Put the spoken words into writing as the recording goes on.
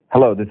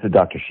Hello, this is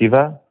Dr.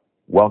 Shiva.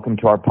 Welcome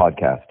to our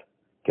podcast,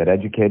 Get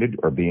Educated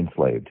or Be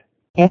Enslaved.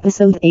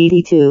 Episode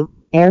 82,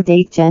 air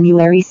date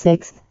January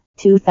 6,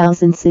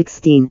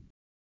 2016.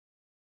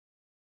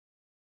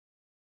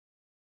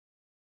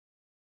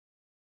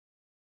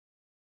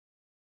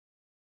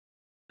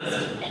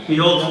 He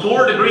holds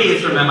 4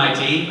 degrees from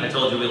MIT. I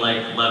told you we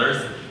like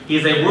letters. He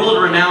is a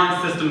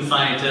world-renowned systems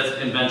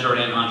scientist, inventor,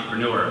 and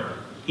entrepreneur.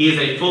 He is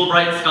a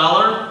Fulbright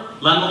Scholar,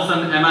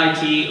 Lemelson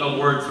MIT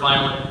Awards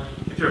finalist.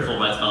 If you're a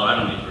Fulbright Scholar, I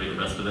don't need to read the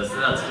rest of this.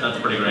 That's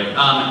pretty great. It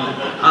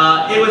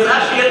was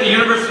actually at the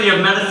University of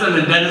Medicine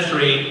and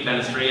Dentistry.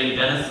 Dentistry, any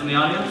dentists in the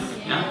audience?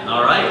 Yeah?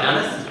 All right,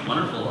 dentists.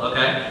 Wonderful.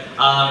 Okay.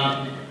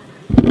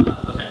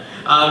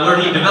 Where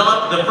he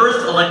developed the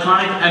first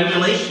electronic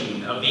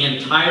emulation of the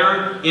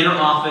entire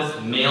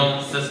inter-office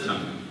mail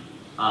system.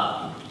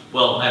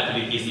 Well, I have to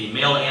be PC,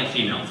 male and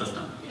female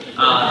system.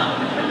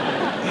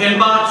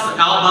 Inbox,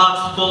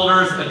 outbox,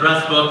 folders,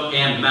 address book,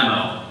 and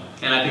memo.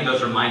 And I think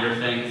those reminder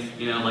things,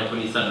 like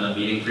when you set a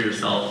meeting for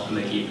yourself and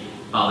they keep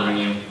bothering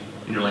you,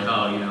 and you're like,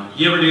 oh,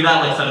 you ever do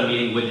that, like set a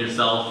meeting with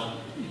yourself?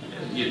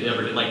 You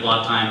ever like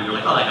block time and you're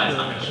like, oh, that guy's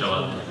not going to show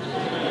up.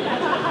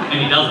 And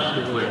he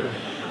doesn't, it's weird.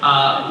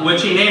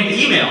 Which he named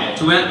email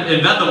to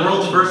invent the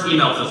world's first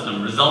email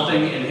system,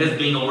 resulting in his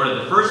being awarded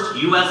the first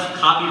U.S.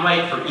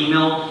 copyright for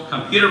email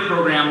computer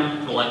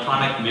program for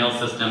electronic mail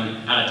system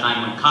at a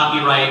time when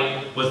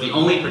copyright was the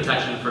only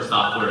protection for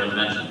software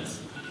inventions.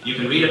 You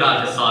can read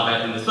about his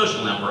saga in The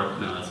Social Network.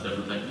 No, that's a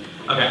different thing.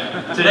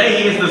 Okay. Today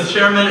he is the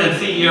chairman and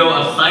CEO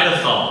of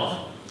Cytosolve,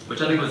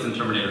 which I think was in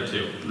Terminator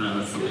 2. No,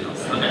 that's something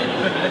else. Okay.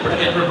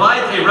 It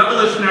provides a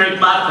revolutionary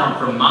platform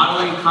for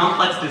modeling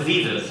complex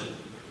diseases,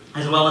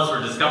 as well as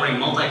for discovering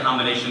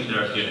multi-combination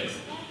therapeutics.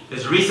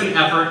 His recent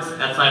efforts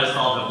at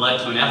Cytosolve have led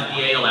to an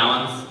FDA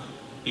allowance.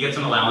 He gets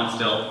an allowance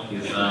still. He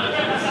is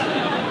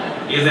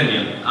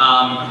Indian.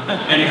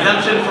 An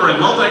exemption for a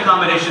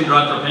multi-combination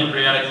drug for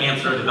pancreatic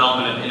cancer,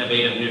 development of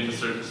innovative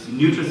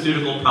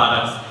nutraceutical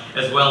products,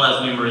 as well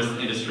as numerous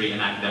industry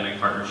and academic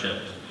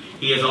partnerships.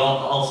 He has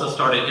also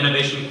started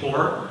Innovation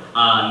Core,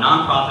 a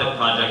nonprofit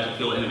project to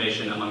fuel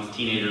innovation amongst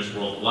teenagers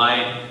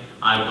worldwide.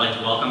 I would like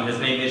to welcome, his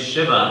name is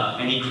Shiva,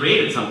 and he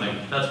created something.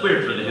 That's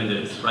weird for the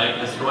Hindus, right?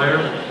 Destroyer,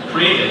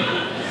 created.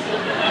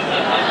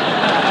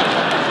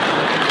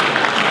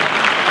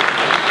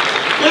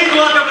 Please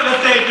welcome to the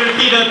stage your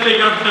keynote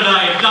speaker for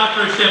tonight,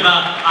 Dr.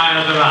 Shiva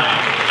Ayyadurai.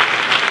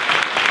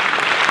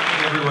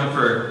 Thank you everyone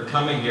for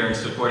coming here and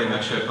supporting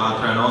Akshay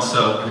Patra, and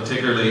also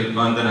particularly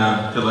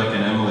Vandana, Philip,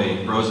 and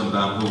Emily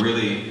Rosenbaum, who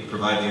really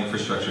provide the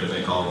infrastructure to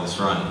make all of this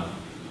run.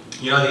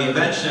 The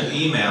invention of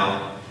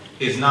email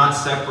is not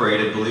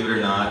separated, believe it or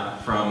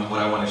not, from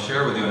what I want to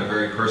share with you on a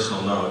very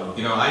personal note.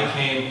 I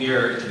came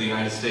here to the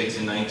United States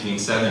in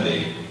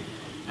 1970,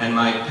 and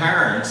my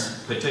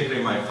parents,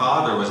 particularly my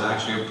father, was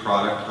actually a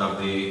product of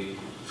the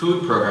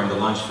food program, the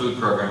lunch food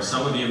program.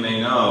 Some of you may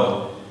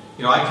know,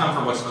 I come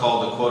from what's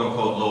called the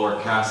quote-unquote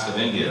lower caste of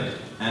India.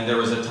 And there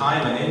was a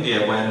time in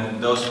India when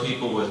those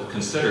people were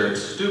considered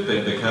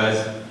stupid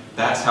because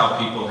that's how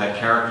people had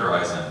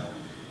characterized them.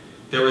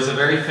 There was a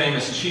very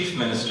famous chief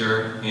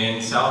minister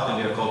in South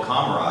India called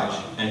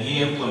Kamaraj, and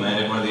he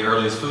implemented one of the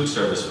earliest food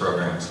service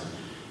programs.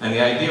 And the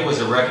idea was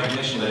a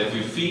recognition that if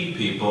you feed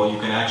people, you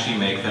can actually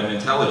make them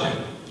intelligent.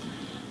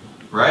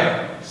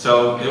 Right?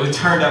 So it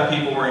turned out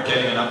people weren't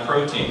getting enough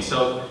protein.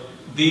 So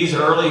these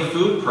early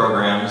food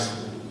programs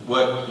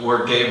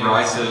gave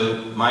rise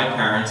to my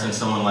parents and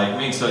someone like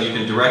me. So you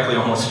can directly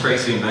almost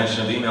trace the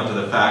invention of email to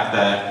the fact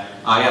that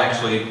I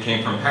actually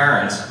came from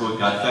parents who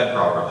got fed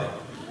properly.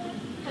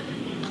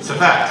 It's a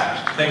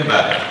fact. Think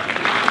about it.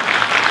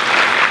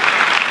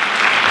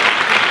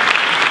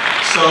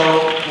 So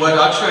what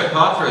Akshay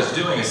Patra is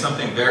doing is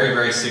something very,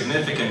 very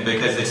significant,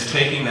 because it's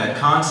taking that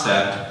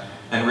concept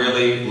and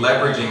really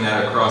leveraging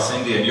that across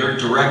India, and you're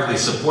directly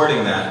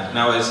supporting that.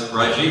 Now, as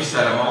Rajiv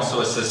said, I'm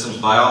also a systems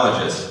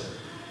biologist.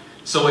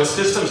 So what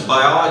systems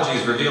biology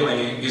is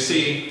revealing, you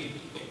see,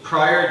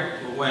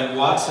 when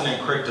Watson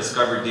and Crick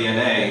discovered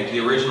DNA, the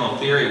original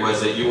theory was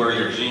that you are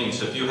your genes.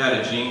 So if you had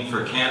a gene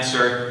for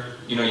cancer,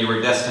 you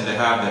were destined to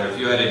have that. If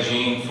you had a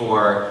gene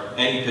for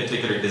any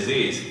particular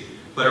disease.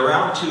 But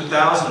around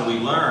 2000, we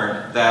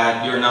learned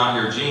that you're not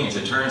your genes.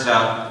 It turns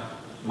out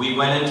we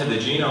went into the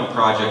Genome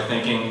Project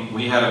thinking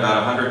we had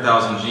about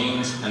 100,000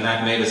 genes, and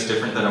that made us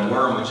different than a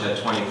worm, which had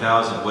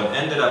 20,000. What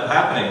ended up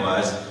happening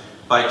was,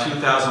 by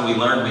 2000, we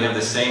learned we have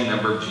the same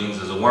number of genes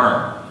as a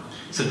worm.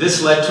 So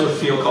this led to a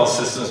field called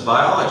systems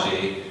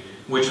biology,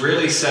 which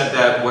really said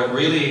that what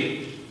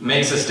really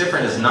makes us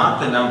different is not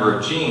the number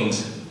of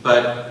genes,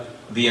 but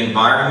the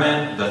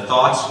environment, the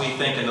thoughts we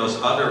think, and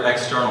those other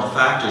external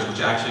factors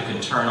which actually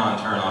can turn on,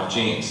 turn off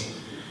genes.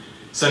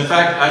 So in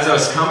fact, as I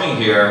was coming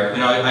here,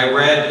 I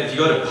read, if you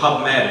go to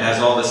PubMed, it has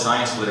all the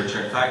science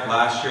literature. In fact,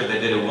 last year they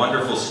did a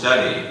wonderful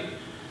study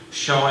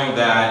showing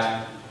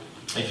that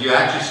if you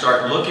actually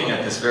start looking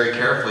at this very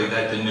carefully,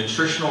 that the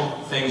nutritional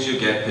things you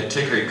get,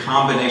 particularly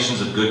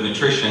combinations of good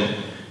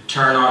nutrition,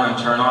 turn on and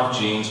turn off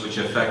genes which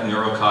affect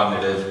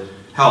neurocognitive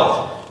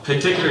health.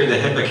 particularly the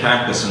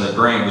hippocampus in the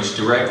brain, which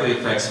directly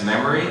affects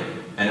memory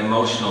and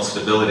emotional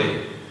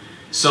stability.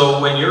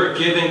 So when you're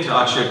giving to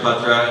Akshaya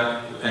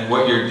Patra and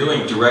what you're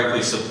doing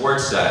directly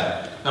supports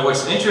that. Now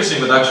what's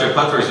interesting with Akshaya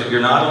Patra is that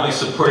you're not only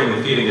supporting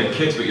the feeding of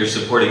kids, but you're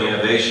supporting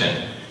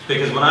innovation.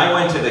 Because when I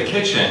went to the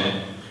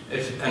kitchen,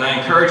 and I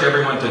encourage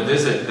everyone to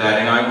visit that,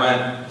 and I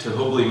went to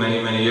Hubli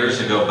many, many years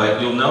ago, but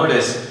you'll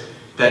notice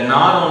that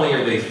not only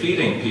are they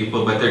feeding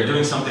people, but they're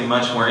doing something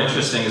much more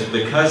interesting, is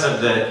because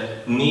of the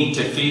need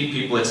to feed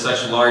people at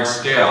such large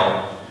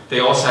scale, they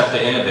also have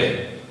to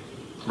innovate.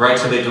 Right,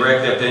 so they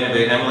directly have to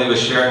innovate. Emily was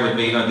sharing with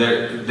me, you know,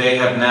 they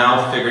have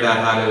now figured out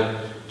how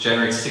to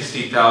generate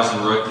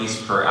 60,000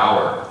 rotis per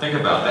hour. Think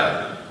about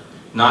that.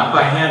 Not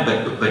by hand,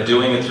 but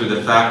doing it through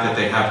the fact that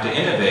they have to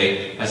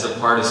innovate as a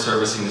part of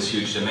servicing this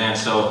huge demand.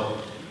 So,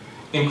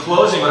 in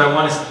closing, what I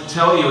want to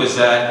tell you is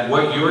that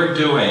what you're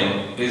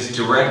doing is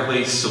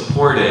directly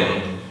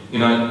supporting, you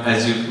know,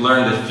 as you've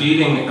learned, the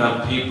feeding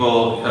of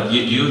people, of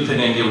youth in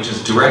India, which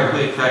is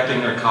directly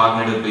affecting their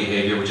cognitive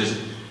behavior, which is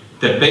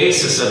the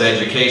basis of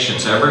education.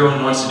 So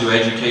everyone wants to do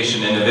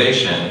education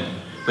innovation,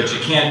 but you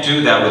can't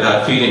do that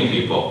without feeding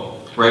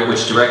people, right,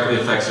 which directly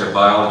affects their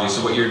biology.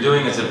 So what you're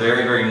doing is a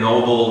very, very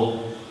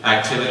noble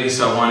activity,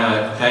 so I want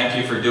to thank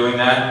you for doing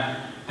that.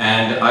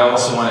 And I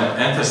also want to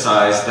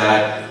emphasize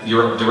that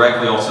you're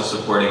directly also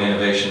supporting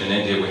innovation in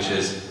India, which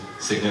is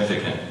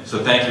significant.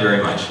 So thank you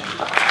very much.